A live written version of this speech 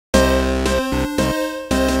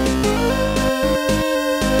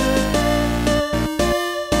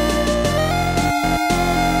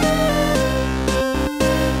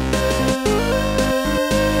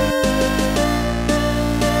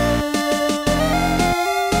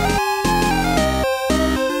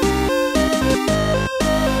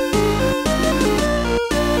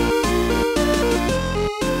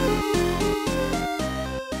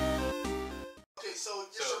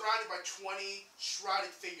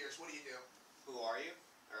figures. What do you do? Who are you?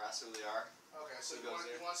 Or ask who they are. Okay, so you want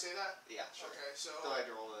to say that? Yeah, sure. Okay, so. Do I have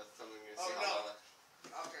to roll with something to see no. how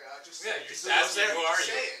Okay, just. Yeah, you're just asking who are you.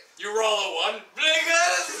 Say it. You roll a 1.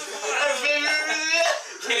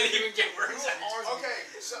 Can't even get words out. Okay,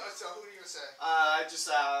 so who are you gonna say? I just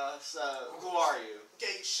who are you?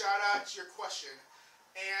 Okay, you shout out your question,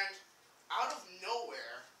 and out of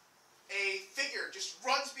nowhere, a figure just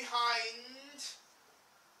runs behind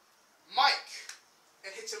Mike and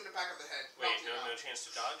hits him in the back of the head. Wait, no chance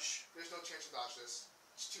to dodge? There's no chance to dodge this.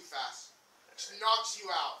 It's too fast. Just knocks you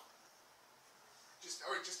out. Just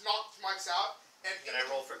knocks Mike's out. And can I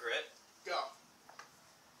roll for grit? Go.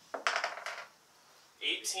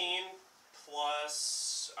 18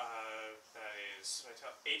 plus that is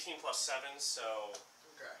 18 plus 7, so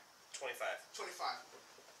okay. 25.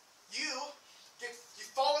 25. You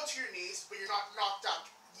fall onto your knees, but you're not knocked out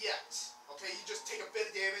yet. Okay, you just take a bit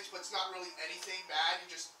of damage, but it's not really anything bad.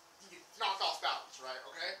 You knocked off balance, right?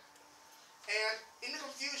 Okay. And in the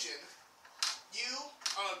confusion, you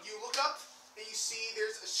look up and you see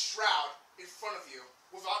there's a shroud in front of you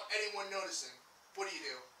without anyone noticing. What do you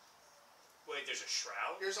do? Wait, there's a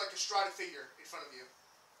shroud? There's like a shrouded figure in front of you.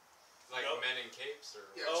 Like men in capes, or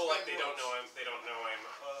yeah, like they don't know I'm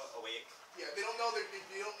awake. Yeah, they don't know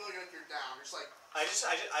you're down. It's like I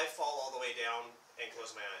fall all the way down and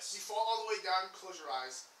close my eyes. You fall all the way down, close your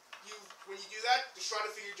eyes. When you do that, the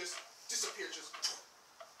shrouded figure just disappears, just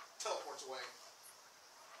teleports away.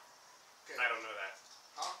 Okay. I don't know that.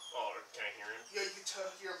 Huh? Oh, can I hear him? Yeah, you can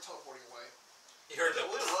hear him teleporting away. You heard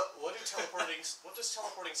that? What does teleporting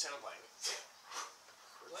sound like?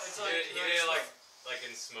 It's like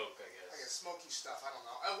in smoke, I guess. I guess smoky stuff. I don't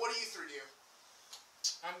know. And what do you three do?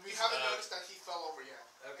 You haven't noticed that he fell over yet.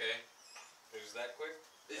 Okay. It was that quick?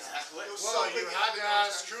 Is that quick? Well, you had to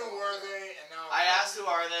ask who were they, and now I asked who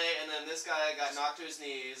are they, and then this guy got knocked to his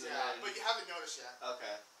knees. Yeah, and then, but you haven't noticed yet.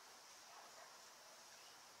 Okay.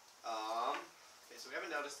 Okay, so we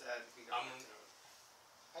haven't noticed that.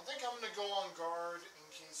 I think I'm gonna go on guard in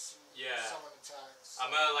case someone attacks.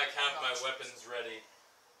 I'm gonna have my weapons ready.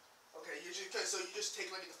 Okay, so you just take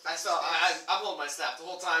like the. I'm holding my staff the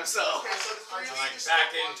whole time, so. Okay, so the three of you just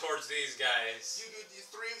back in towards these guys. The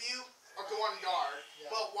three of you are go on guard,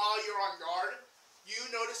 but while you're on guard, you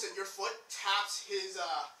notice that your foot taps his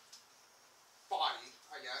body,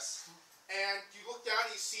 I guess, and you look down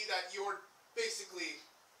and you see that you're basically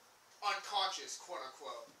unconscious, quote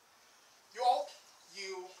unquote.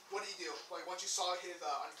 What do you do? Like once you saw his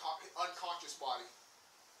unconscious body.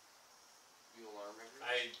 You alarm everyone?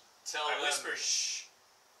 I whisper shh.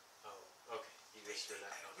 Oh, okay. You whisper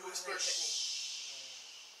that. You whisper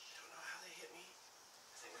shh. I don't know how they hit me.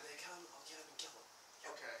 I think when they come, I'll get them and kill them.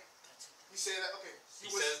 Okay. You say that. Okay.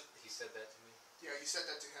 He said that to me. Yeah, you said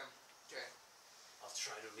that to him. Okay. I'll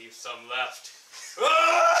try to leave some left.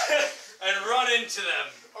 And run into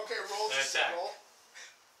them. Okay, roll. Attack.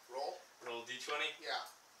 Roll. Roll d20? Yeah.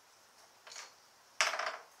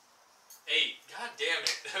 8. God damn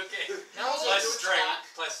it. Okay. Now plus strength.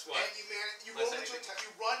 Plus what? And you roll into attack.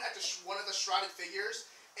 You run at one of the shrouded figures,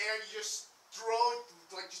 and you just throw,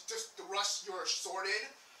 just thrust your sword in.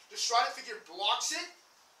 The shrouded figure blocks it,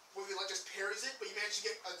 just parries it, but you manage to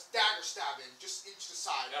get a dagger stab in, just into the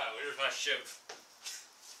side. Yeah, where's my shiv?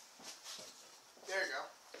 There you go.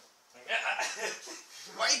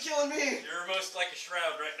 Why are you killing me? You're most like a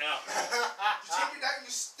shroud right now. You take your dagger and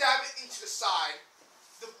you stab it into the side.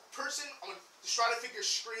 The shrouded figure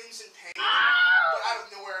screams in pain, but out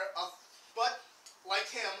of nowhere, but like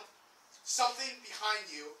him, something behind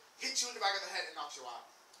you hits you in the back of the head and knocks you out.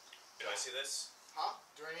 Do I see this? Huh?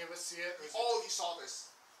 Do any of us see it? All of you saw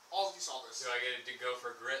this. All of you saw this. Do I get to go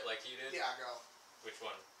for grit like you did? Yeah, go. Which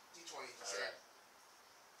one? D20. Alright.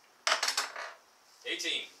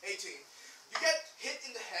 18. 18. You get hit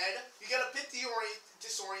in the head. You get a bit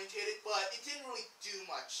disorientated, but it didn't really do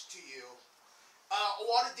much to you.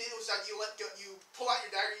 What it did was that you pull out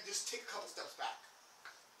your dagger, and you just take a couple steps back.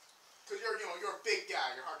 Because you're a big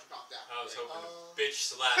guy. You're hard to knock down. I was hoping to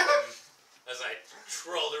bitch slap him as I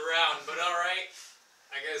twirled around, but all right.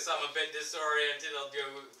 I guess I'm a bit disoriented. I'll go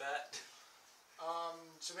with that.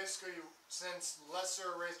 So basically, since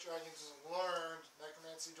lesser race dragons learned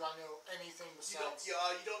necromancy, do I know anything besides? You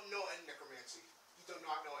don't know any necromancy. You do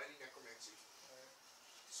not know any necromancy. Right.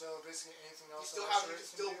 So basically, anything else? You can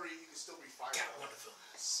still breathe fire. Got one of them.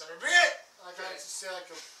 So be it. Like I just say,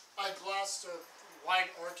 I blast a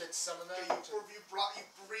white orc at some of them. You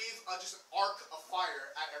breathe just an arc of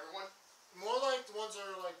fire at everyone. More like the ones that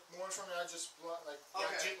are more from me. I just So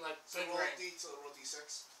roll D6.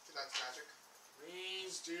 So that's magic.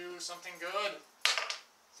 Please do something good.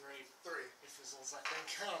 3. Three. It fizzles, I think.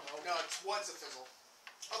 I don't know. No, one's a fizzle.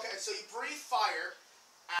 Okay, so you breathe fire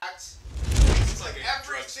at It's like a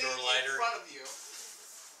everything drugstore in lighter. front of you.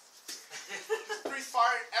 Breathe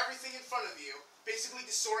fire at everything in front of you. Basically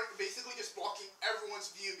just blocking everyone's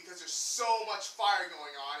view because there's so much fire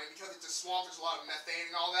going on, and because it's a swamp, there's a lot of methane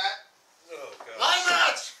and all that. Oh god. Line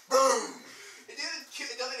match! Boom! It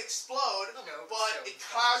doesn't explode, I know, but still, it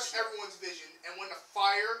clouds everyone's vision, and when the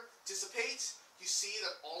fire dissipates, you see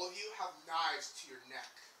that all of you have knives to your neck.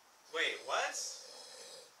 Wait, what?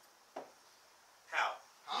 How?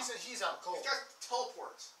 Huh? He's out cold. You guys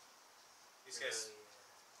teleport. These guys.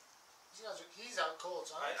 He's out cold,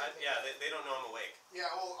 so I don't think yeah, they don't know I'm awake. Yeah,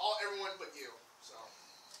 well, everyone but you. So,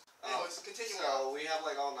 anyways, continue on. So we have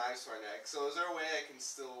like all knives to our neck. So is there a way I can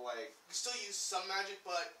still like? You can still use some magic,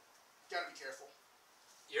 but you gotta be careful.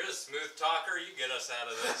 You're the smooth talker. You get us out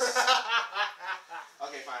of this.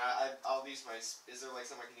 Okay, fine. I'll use my. Is there like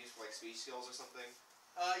something I can use for like speech skills or something?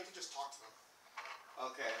 You can just talk to them.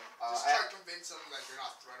 Okay. Just try to convince them that you're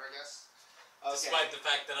not a threat, I guess. Okay. Despite the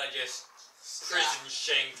fact that I just prison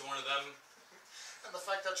shamed one of them. And the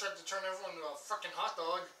fact that I tried to turn everyone into a fucking hot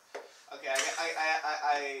dog. Okay,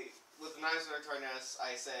 I with the knives to our nest,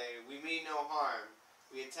 I say, we mean no harm.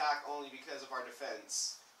 We attack only because of our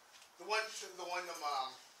defense. The one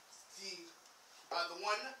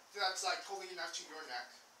that's like holding a knife to your neck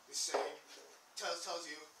is saying, tells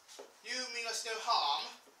you, you mean us no harm.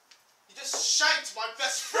 You just shanked my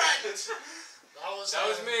best friend. That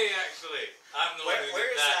was me, actually. I'm the one who Where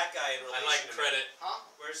did is that. that guy in I relation like to credit. me? Huh?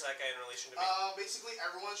 Where's that guy in relation to me? Basically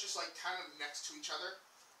everyone's just like kind of next to each other.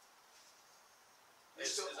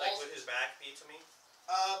 Is So like all- would his back be to me?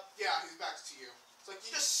 Yeah, his back's to you. It's like,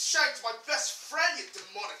 you just shanked my best friend, you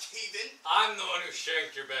demonic heathen. I'm the one who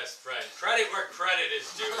shanked your best friend. Credit where credit is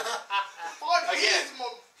due. Fine, Again.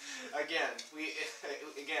 he's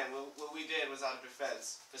the What we did was out of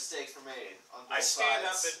defense. Mistakes were made on both I stand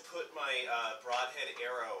up sides. and put my broadhead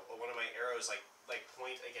arrow, or one of my arrows, like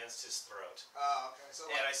point against his throat, okay, so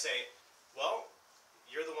and I say, "Well,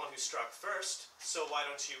 you're the one who struck first, so why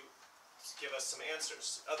don't you give us some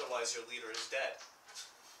answers? Otherwise, your leader is dead."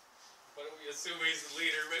 Why don't we assume he's the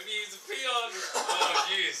leader? Maybe he's a peon.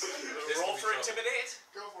 Oh, jeez. This Roll could be for trouble. intimidate.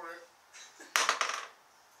 go for it.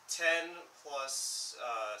 10 plus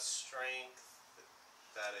strength.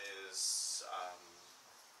 That is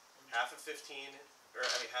half of 15, or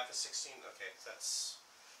I mean half of 16. Okay, that's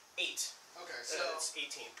 8. Okay, so It's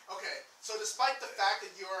 18. okay, so despite the fact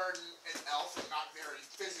that you're an elf and not very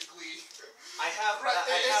physically, I have. Right,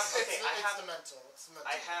 I have. It's Okay, I have. the mental. It's the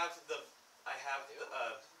mental. I have the.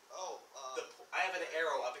 I have an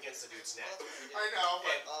arrow up against the dude's neck. I know,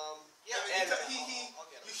 but And, Yeah, I mean, and- I'll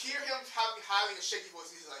get you it. hear him having a shaky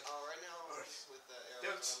voice. He's like, Right now, Alright. with the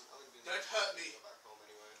arrow, Don't- I'm gonna do don't that. hurt me. Go back home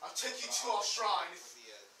anyway. I'll take you to our shrine.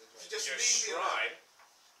 The You just your leave me alone. shrine.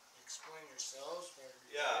 Explain yourselves.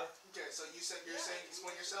 Yeah. Okay, so you're saying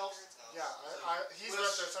explain yourselves. Yeah, he's Well,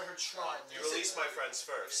 about to start her shrine. You release my friends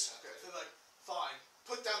first. Okay, so like, fine.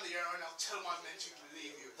 Put down the arrow and I'll tell my men to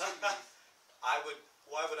leave you. Take leave.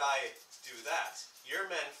 Why would I do that? Your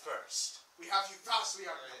men first. We have you vastly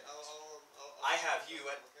Alright, outnumbered. I have you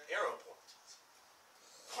at arrow point.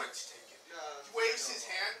 Point taken. He waves his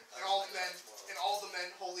hand, and all the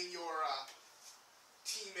men holding your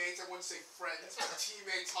teammates, I wouldn't say friends, but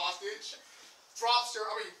teammates hostage,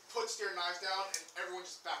 puts their knives down, and everyone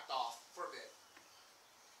just backed off for a bit.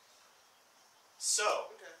 So,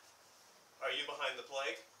 Okay. are you behind the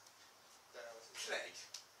plague? Plague.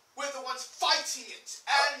 We're the ones fighting it,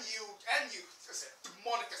 and you,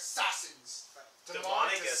 demonic assassins.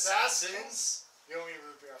 Demonic assassins? You owe me a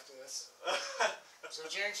root beer after this. So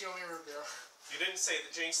Jinx, you owe me a root beer. You didn't say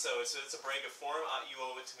the jinx though. It's a break of form. You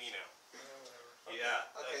owe it to me now. Whatever. Yeah.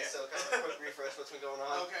 Okay, so kind of a quick refresh. What's been going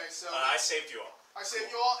on? Okay, so I saved you all. I saved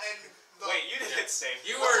you all, and Wait, you didn't save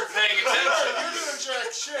me. You weren't paying attention. You're doing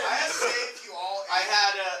jack shit. I have saved you all. I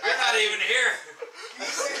had You're not even here. You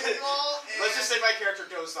saved you all, and Let's just say my character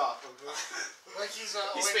dozed off. Like he's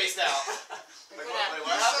He spaced out. Wait, Wait,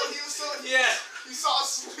 what happened? Yeah. He saw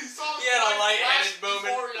his He had a wife lightheaded flash moment.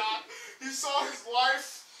 before he saw his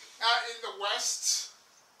wife in the west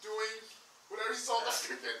doing whatever. He saw the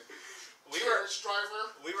freaking We were carriage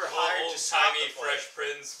driver. hired Old to stop timey the plague. Fresh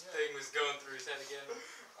Prince thing was going through his head again.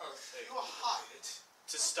 You were hired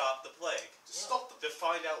To stop the plague. to stop the. To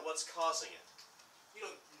find out what's causing it. You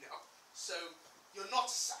don't know. So you're not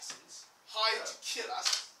assassins. Hired to kill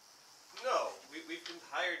us. No, we've been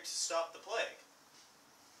hired to stop the plague.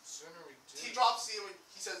 Sooner we do. He drops you and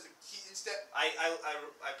he says that he instead. I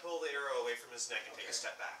pull the arrow away from his neck and take a Okay.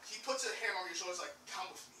 step back. He puts a hand on your shoulders like, "Come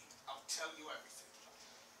with me. I'll tell you everything."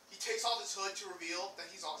 takes off his hood to reveal that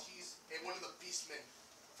he's one of the beastmen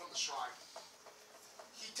from the shrine.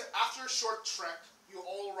 After a short trek, you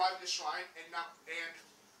all arrive in the shrine, and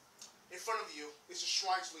in front of you is the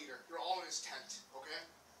shrine's leader. You're all in his tent, okay?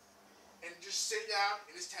 And just sit down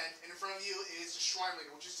in his tent, and in front of you is the shrine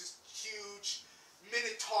leader, which is this huge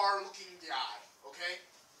minotaur-looking guy, okay?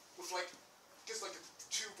 With just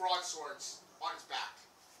two broadswords on his back.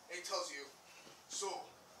 And he tells you, so,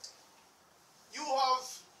 you have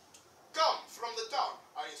come from the town,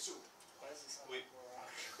 I assume. Why does he sound Wait. like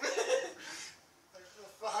Rock? Like the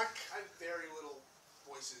fuck? I have very little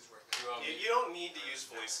voices right now. You don't need to use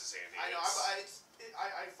voices, Andy. I know,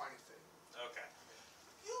 I find it fitting. Okay.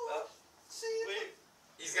 You see Wait.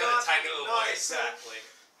 He's got a tiny little Not voice. exactly.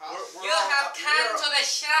 We're You have come to the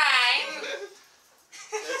shrine.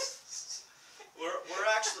 We're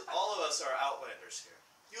actually, all of us are outlanders here.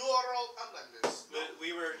 You are all outlanders.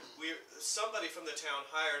 Somebody from the town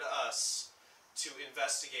hired us to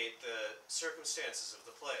investigate the circumstances of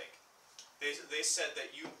the plague. They said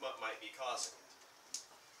that you might be causing it.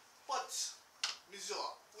 But, Monsieur,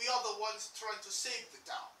 we are the ones trying to save the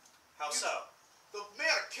town. How so? The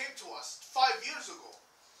mayor came to us 5 years ago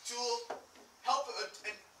to help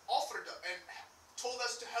and offered and told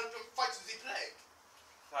us to help him fight the plague.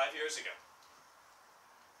 5 years ago.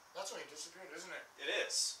 That's when he disappeared, isn't it? It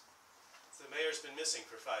is. The mayor's been missing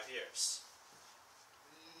for 5 years.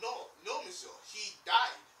 No, Monsieur, he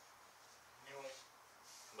died. Knew it.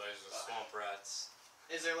 There's the swamp rats.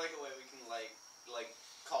 Is there like a way we can like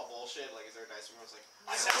call bullshit? Like, is there a dice room? It's like,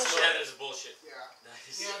 Yeah, there's bullshit. Yeah.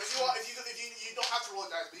 Nice. Yeah. If you don't have to roll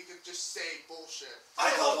a dice, but you can just say bullshit.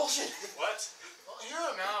 I call bullshit. What? Well, hear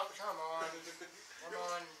him out. Come on. Come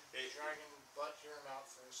on, Hey. dragon butt. Hear him out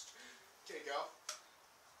first. Can you go?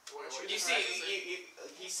 You see,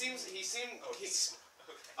 he seemed. Oh, he's...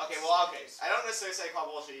 Okay, well, okay. I don't necessarily say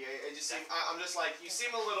call bullshit. I'm just like you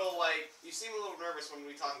seem a little nervous when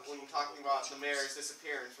we're talking about the mayor's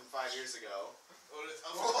disappearance from 5 years ago.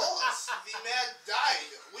 Of course, the man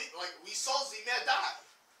died. We saw the man die.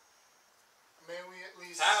 May we at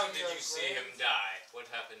least? How see did a you see him grave? die?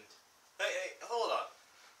 What happened? Hey, hold on.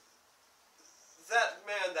 That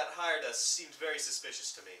man that hired us seemed very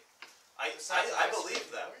suspicious to me. I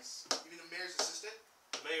believe them. You mean the mayor's assistant?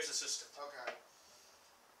 The mayor's assistant. Okay.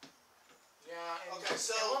 Yeah. And Okay.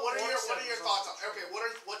 So and what are your Mortstead was thoughts on? also Okay.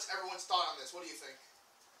 What's everyone's thought on this? What do you think?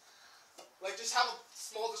 Like, just have a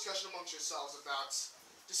small discussion amongst yourselves about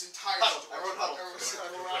this entire Huddle. situation.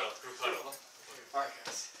 Everyone huddle. Group huddle. Alright,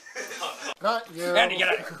 guys. Not you. Andy,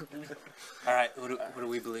 get out. All right. What do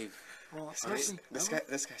we believe? Well,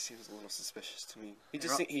 This guy seems a little suspicious to me. He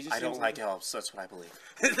just I don't like elves, that's what I believe.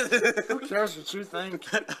 Who cares what you think?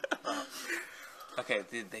 Okay,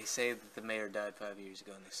 they say that the mayor died 5 years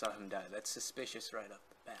ago and they saw him die. That's suspicious right off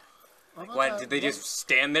the bat. Like, why did they just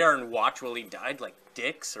stand there and watch while he died like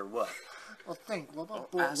dicks or what? Well, think. What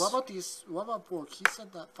about Bork? What about Bork? He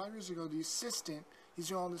said that 5 years ago the assistant, he's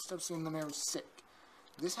doing all this stuff saying the mayor was sick.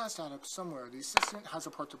 This has to add up somewhere. The assistant has a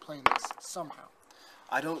part to play in this somehow.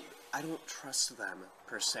 I don't trust them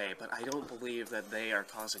per se, but I don't believe that they are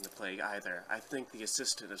causing the plague either. I think the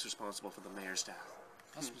assistant is responsible for the mayor's death.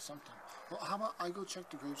 Has to be something. Well, how about I go check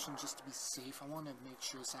the gravestone just to be safe? I want to make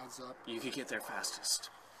sure this adds up. You could get there fastest.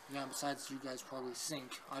 Yeah, besides you guys probably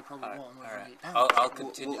sink. I probably won't. All right. I'll I'll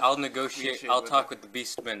continue. I'll negotiate. negotiate I'll with talk with the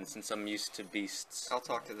beastmen since I'm used to beasts. I'll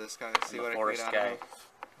talk to this guy. See I'm what a I forest can guy. get out of him.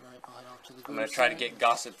 Right, I'll head out to the I'm gonna try to gravestone. get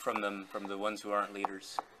gossip from them, from the ones who aren't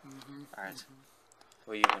leaders. All right.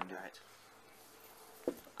 What are you gonna do? All right.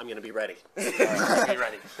 I'm gonna be ready. Be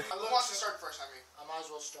ready. Who wants to start first? I mean. I might as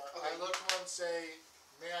well start. Okay. I look to him and say,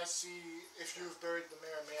 may I see, if you've buried the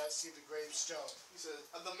mayor, may I see the gravestone? He says,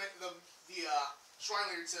 the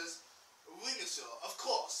shrine leader says, "Oui, monsieur, of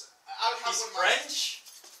course. I'll have He's one of my." French.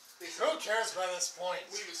 Who cares by this point?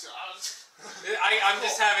 Oui, monsieur. I'm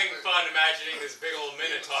just having fun imagining this big old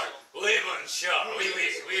minotaur. Oui, monsieur.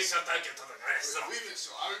 We shall take you to the rest. Oui,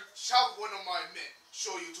 monsieur. I'll have one of my men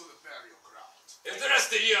show you to the burial ground. If the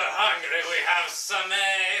rest of you are hungry, we have some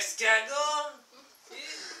escargot.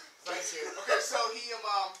 Thank you. Okay, so he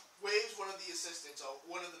waves one of the assistants,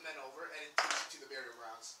 one of the men over, and it takes you to the burial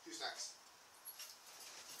grounds. Who's next?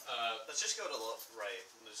 Let's just go to the right.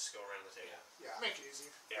 Let's just go around the table. Yeah. Make it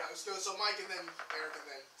easy. Yeah. Let's go. So Mike and then Eric and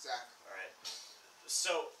then Zach. All right.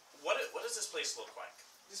 So what does this place look like?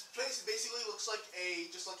 This place basically looks like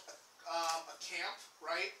a camp,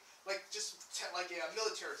 right? Like just like a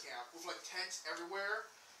military camp with like tents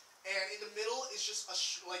everywhere, and in the middle is just a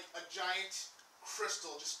giant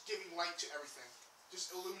crystal just giving light to everything,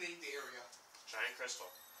 just illuminating the area. Giant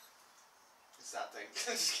crystal. It's that thing.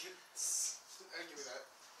 Give me that.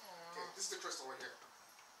 Okay, this is the crystal right here.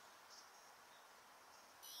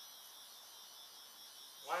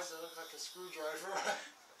 Why does it look like a screwdriver?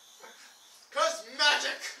 Cause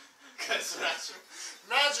magic! Cause magic.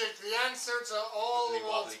 Magic, the answer to all the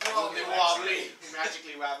world's Wobbly, problems.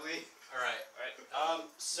 Magically wobbly. Alright. Alright.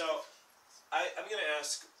 So I'm gonna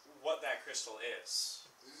ask what that crystal is.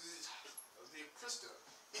 The crystal.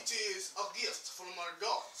 It is a gift from our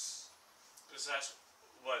gods. Is that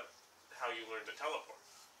how you learned to teleport?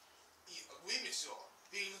 We monsieur.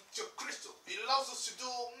 The crystal. It allows us to do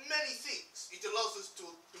many things. It allows us to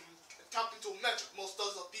tap into magic most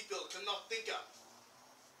other people cannot think of.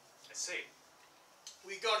 I see.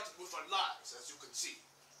 We guard it with our lives, as you can see.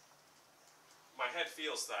 My head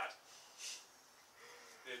feels that.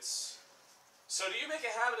 So do you make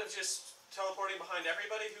a habit of just teleporting behind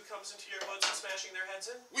everybody who comes into your woods and smashing their heads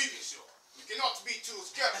in? Oui, monsieur. You cannot be too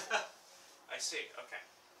careful. I see. Okay.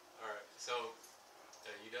 Alright, so,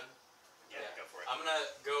 are you done? Yeah, go for it. I'm gonna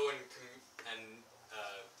go and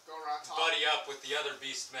Go around top. buddy up with the other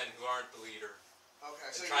beast men who aren't the leader. Okay,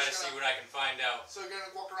 And so try you're to just see gonna, what I can find out. So you're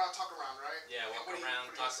gonna walk around, talk around, right? Yeah, And walk what do you- around,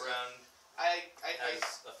 what do you talk say? around I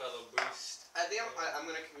as a fellow boost. think I'm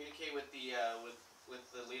gonna communicate with the with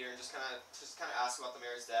the leader and just kind of ask about the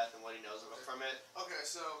mayor's death and what he knows about from it. Okay,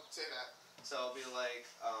 so say that. So I'll be like,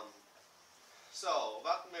 so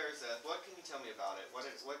about the mayor's death, what can you tell me about it? What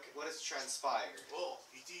has transpired? Oh,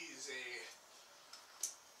 it is a.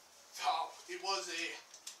 It was a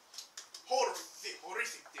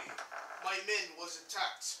horrific day. My men was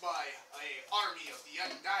attacked by an army of the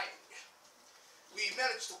undying. We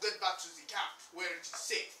managed to get back to the camp where it is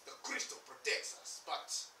safe. The crystal protects us, but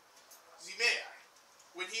the mayor,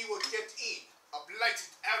 when he would get in, a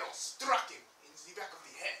blighted arrow struck him in the back of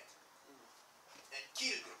the head and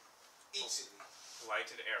killed him instantly.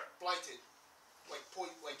 Lighted arrow. Blighted, like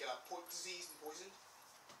diseased and poisoned.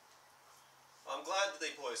 Well, I'm glad that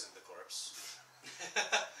they poisoned the corpse.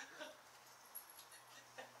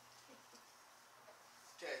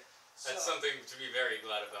 Okay. That's something to be very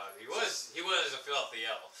glad about. He was a filthy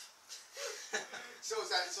elf. So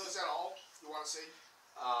is that all you want to say?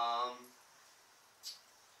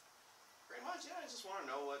 Pretty much, yeah. I just want to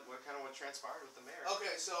know what transpired with the mayor.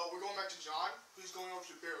 Okay, so we're going back to John, who's going over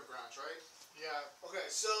to the burial grounds, right? Yeah. Okay,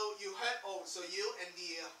 so you head over. So you and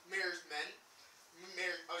the mayor's men,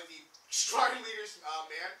 the shrine leader's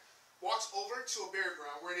man, walks over to a burial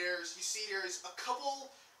ground where there's a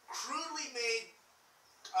couple crudely made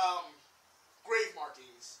grave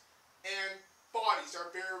markings and bodies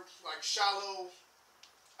are bare, like shallow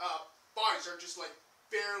bodies are just like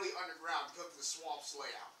barely underground because of the swamp's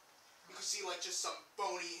layout. You can see like just some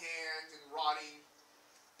bony hands and rotting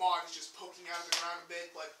bodies just poking out of the ground a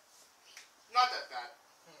bit, but not that bad.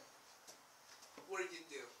 What did you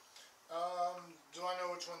do? Do I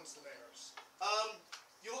know which one's the mayor's?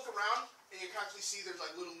 You look around and you can actually see there's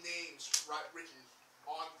like little names written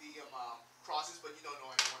on the crosses, but you don't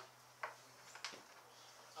know anyone.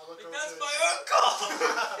 I look over That's to my uncle!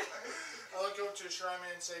 I look over to the shrine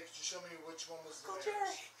man and say, "Could you show me which one was the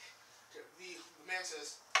mayor's?" Okay, the man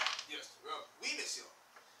says, "Yes, oui, monsieur."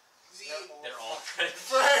 They're all French.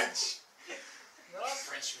 French. No,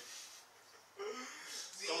 Frenchmen.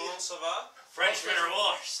 Comment ça va? Frenchmen are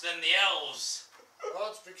worse than the elves. well,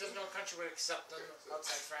 it's because no country would accept them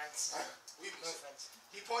outside France. Oui, No monsieur. offense.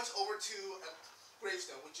 He points over to a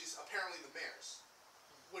gravestone, which is apparently the mayor's.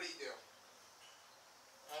 What do you do?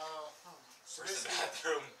 So Where's the basically,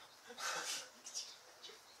 bathroom?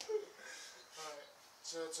 alright.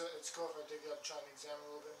 So it's cool if I dig up, try and examine a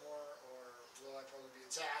little bit more, or will I probably be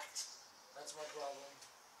attacked? That's my problem.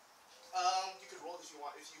 You could roll if you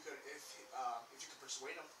want, if you could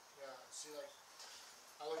persuade him. Yeah. See, like,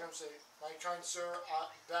 I look at him and say, "My kind sir,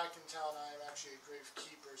 back in town I am actually a grave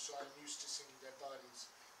keeper, so I'm used to seeing dead bodies.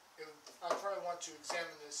 I probably want to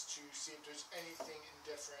examine this to see if there's anything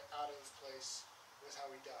indifferent, out of place with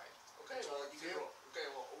how he died." Okay, So well, you can roll. Okay,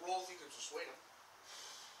 well, roll if you can persuade him.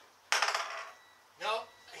 No,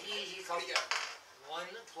 he What do you get? 1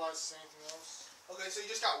 plus anything else. Okay, so you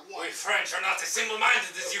just got one. We French are not as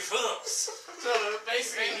simple-minded as you fools. So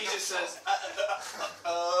basically, he just says, I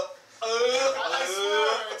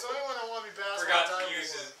swear, it's only when I want to be bad. Forgot to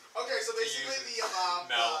use it. Okay, so basically the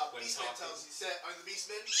mouth when beastman talking. tells you, the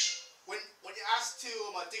beastman, when you ask to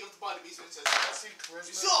dig up the body, the beastman says, I see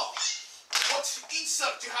charisma. "So, what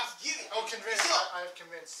insult you have given?" Oh, convinced. So, I have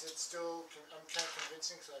convinced. It's still. I'm kind of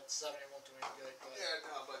convincing, so that 7 won't do any good. But yeah,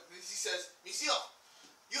 no, but he says, "Monsieur,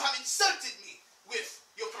 you have insulted me with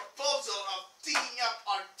your proposal of digging up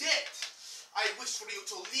our dead. I wish for you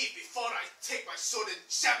to leave before I take my sword and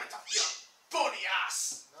jam it up your bony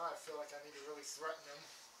ass." now I feel like I need to really threaten him.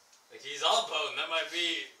 Like, he's all potent. That might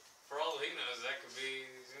be, for all he knows, that could be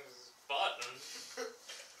fun.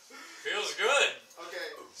 Feels good. Okay,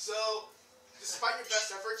 so despite your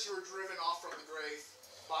best efforts, you were driven off from the grave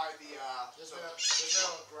by the There's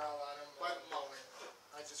no growl at him. by the monk.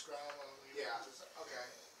 I just growl when I leave. Yeah. Okay.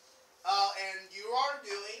 And you are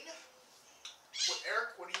doing. What,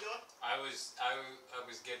 Eric? What are you doing? I was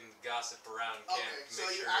getting gossip around camp Okay, to so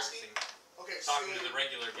make you're sure asking. everything. Okay, so Talking to the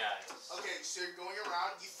regular guys. okay, so you're going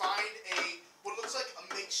around. You find what looks like a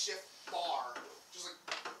makeshift bar, just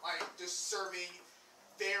just serving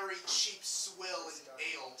very cheap swill and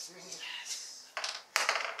ale.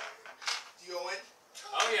 Do you go in?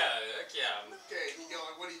 Oh yeah, heck yeah. Okay, you go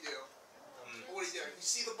in. What do you do? What do you do? You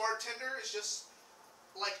see the bartender is just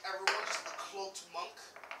like everyone, just a cloaked monk.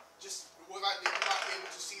 Just you're not able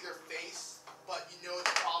to see their face, but you know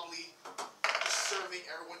they're probably just serving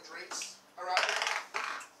everyone drinks around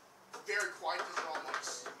here. Very quiet because they're all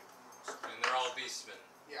monks. And they're all beastmen.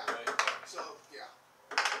 Yeah. Right? So yeah.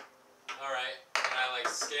 Alright. Can I like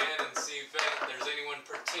scan and see if there's anyone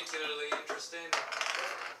particularly interesting?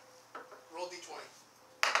 Roll d20.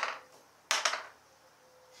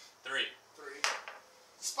 3. 3.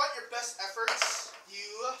 Despite your best efforts, you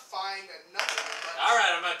find nothing.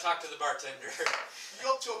 Alright, I'm gonna talk to the bartender. You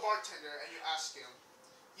go up to a bartender and you ask him.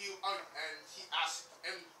 And he asks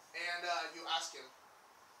and you ask him.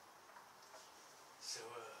 So,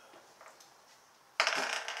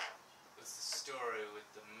 what's the story with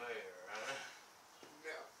the mayor, huh?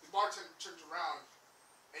 Yeah. The bartender turns around,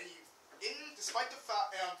 and despite the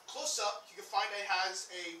fact, close up, you can find it has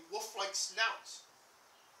a wolf-like snout.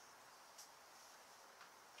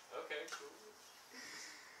 Okay, cool.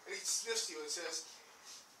 And he sniffs you and says,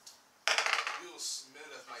 "You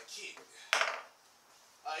smell of my king.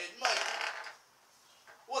 I admire you.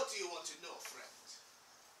 What do you want to know, friend?"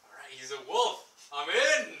 Alright, he's a wolf. I'm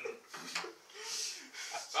in!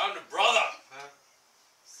 I found a brother! Huh?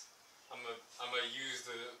 I'm gonna use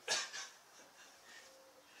the...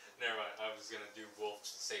 Never mind, I was gonna do wolf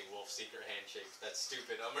secret handshake. That's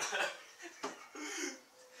stupid. I'm gonna...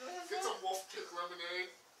 Get some wolf pick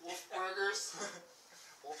lemonade, wolf burgers,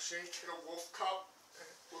 wolf shake in a wolf cup,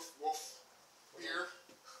 with wolf beer.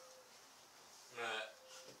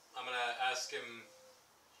 I'm gonna ask him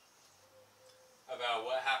about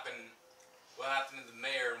what happened to the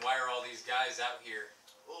mayor and why are all these guys out here?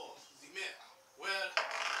 Oh, the mayor. Well,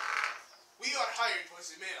 we are hired by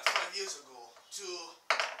the mayor 5 years ago to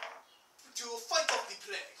fight off the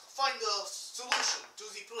plague, find a solution to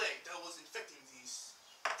the plague that was infecting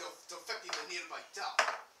the nearby town.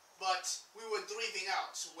 But we were driven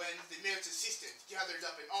out when the mayor's assistant gathered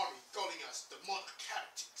up an army calling us the monarch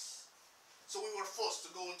heretics. So we were forced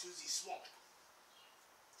to go into the swamp.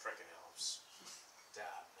 Frickin' elves.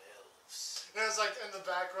 Damn elves. And it's like in the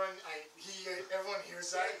background, everyone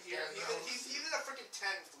hears that. Yeah, he's in a freaking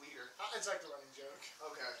tent with the leader. It's like a running joke.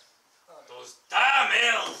 Okay. Those damn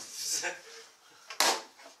elves!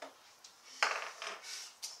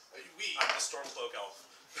 We. I'm the Stormcloak elf.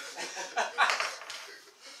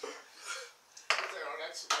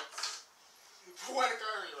 That's poetic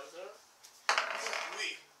irony right there.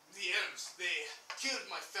 We, the elves, they killed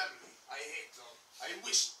my family. I hate them. I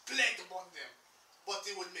wish plague upon them. But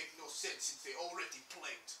it would make no sense since they already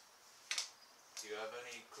plagued. Do you have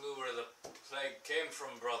any clue where the plague came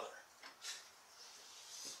from, brother?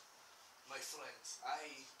 My friend, I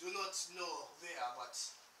do not know where, but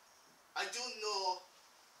I do know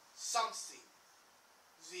something.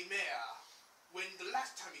 The mayor, when the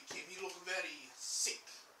last time he came, he looked very sick,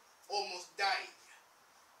 almost dying.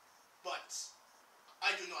 But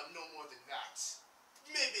I do not know more than that.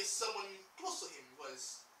 Maybe someone close to him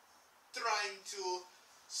was trying to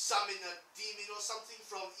summon a demon or something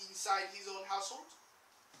from inside his own household.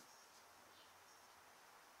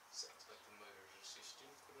 Sounds like the mayor's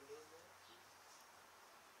assistant could have done that.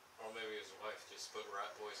 Or maybe his wife just put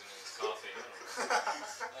rat poison in his coffee.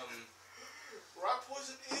 I don't know. Rat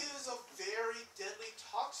poison is a very deadly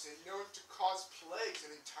toxin known to cause plagues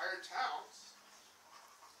in entire towns.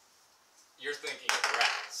 You're thinking of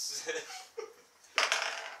rats.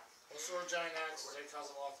 Also, giant axes, they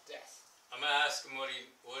cause a lot of death. I'm gonna ask him what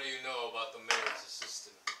do you know about the mayor's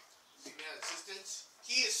assistant? The mayor's assistant?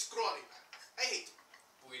 He is scrawny, man. I hate him.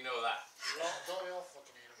 We know that. Don't we all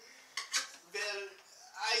fucking hate him? Well,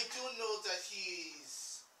 I do know that he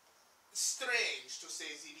is strange, to say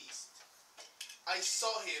the least. I saw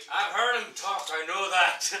him. I've heard him talk, I know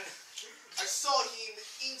that. I saw him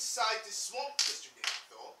inside the swamp yesterday,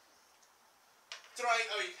 though.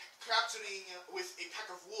 Capturing with a pack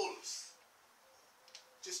of wolves.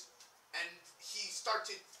 And he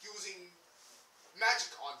started using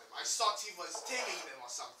magic on them. I thought he was taming them or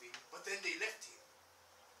something, but then they left him.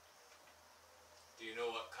 Do you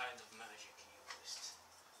know what kind of magic he used?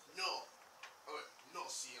 No. No,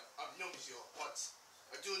 no, monsieur, but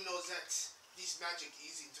I do know that this magic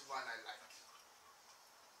isn't one I like.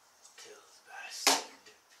 Kill the bastard.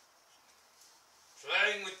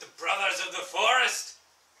 Playing with the brothers of the forest?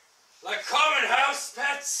 Like common house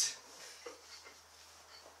pets?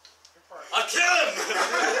 I'll kill him!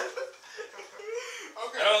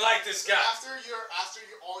 Okay. I don't like this guy. After you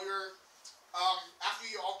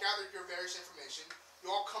all gathered your various information, you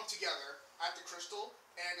all come together at the crystal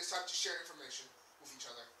and decide to share information with each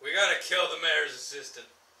other. We gotta kill the mayor's assistant.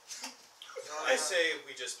 I say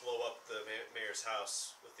we just blow up the mayor's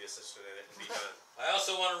house with the assistant in it and be done. I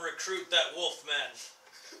also want to recruit that wolf man.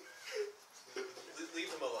 Leave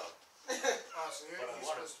him alone. So But I he's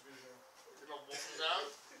want supposed to be here. You're gonna wolf him down?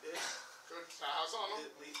 Good house on him?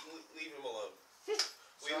 Leave him alone.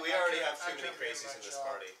 So We I already can't- have too I many can't do crazies my in this job.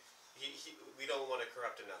 party. We don't want to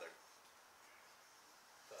corrupt another.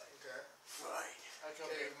 Okay. Fine. I can't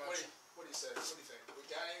Okay, do what much. do you say? What do you think? We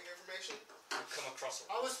got any information? We come across a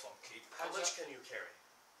I was- wolf on keep. How much can you carry?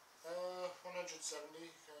 170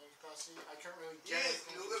 capacity. I can't really Yeah, get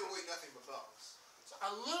anything. literally nothing but bones. I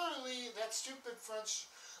literally, that stupid French,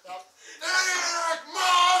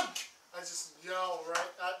 monk! I just yell right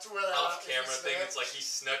to where that Off camera thing, it's like he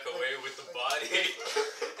snuck away with the body.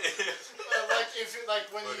 like if it,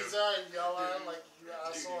 like when he's yell at him like you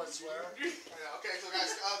asshole, I swear. Yeah, okay, so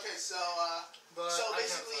guys, But So I can't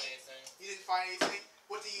basically- find anything. you didn't find anything?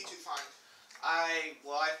 What did you two find? I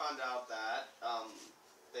found out that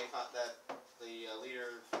they found that the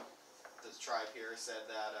leader of the tribe here said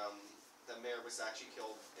that the mayor was actually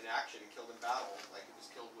killed in action and killed in battle. Like he was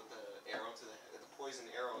killed with the arrow to the poison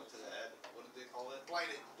arrow to the head. What did they call it?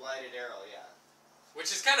 Blighted. Blighted arrow. Yeah.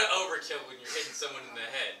 Which is kind of overkill when you're hitting someone in the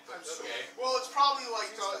head, but okay. Well, it's probably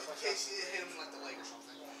like in case you hit him in like the leg or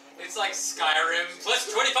something. It's like Skyrim, plus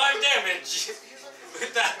 25 damage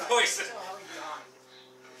with that poison. I don't know how he died.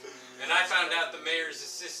 And I found out the mayor's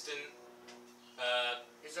assistant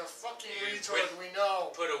He's a fucking He's retard, with- we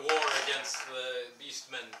know. put a war against the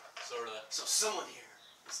beastmen, sorta. So someone here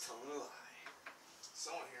is telling a lie.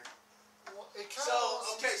 Someone here. Well, it kinda So,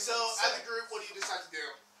 all okay, seems to so make as a sense. group, what do you decide to do?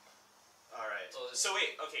 Alright. So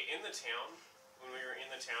wait, okay, in the town, when we were in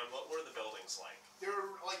the town, what were the buildings like? They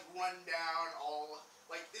were like run down, all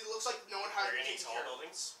like it looks like no one Are had there any taken tall care of.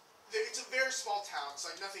 buildings? It's a very small town. It's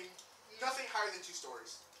like nothing higher than 2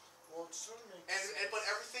 stories. Well, it sort of makes And but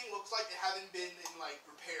everything looks like it hadn't been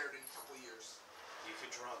repaired in a couple of years. You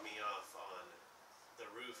could drop me off on the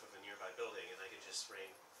roof of a nearby building and I could just rain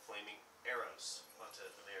flaming arrows onto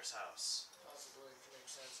the mayor's house. possibly can make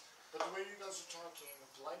sense. But the way you guys are talking, a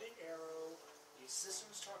blighted arrow, the assistant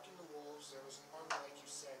was talking to wolves, there was an armor like you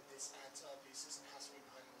said, this adds up, the assistant has to be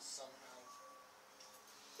behind this somehow.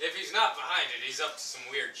 If he's not behind it, he's up to some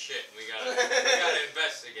weird shit, and we gotta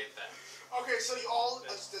investigate that. Okay, so you all We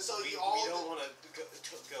don't want to go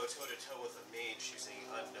toe to toe with a mage using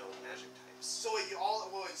unknown magic types. So wait, you all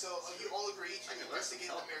agree to investigate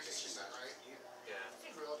the mayor's assistant, right? Yeah. I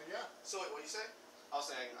think we all do, yeah. So wait, what do you say? I was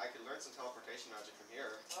saying I could learn some teleportation magic from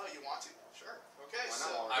here. Oh, you want to? Sure. Okay, Why so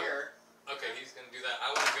not while I- we're here? Okay, he's gonna do that.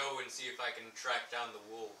 I wanna go and see if I can track down the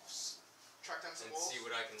wolves track down some and wolves. see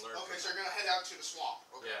what I can learn Okay, from so them. you're gonna head out to the swamp.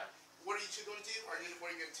 Okay. Yeah. What are you two going to do? What are you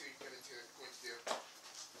going to do?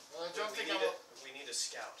 Well, I don't we, think need I a, will. we need a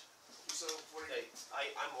scout. So what are you? Hey,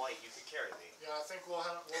 I'm light, you could carry me. Yeah, I think we'll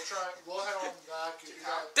head on back. You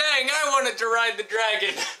guys, Dang, I wanted to ride the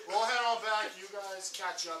dragon! we'll head on back. You guys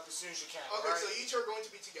catch up as soon as you can. Okay, alright? so you two are going to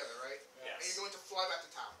be together, right? Yeah. And you're going to fly back to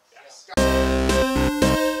town. Yes. Yeah.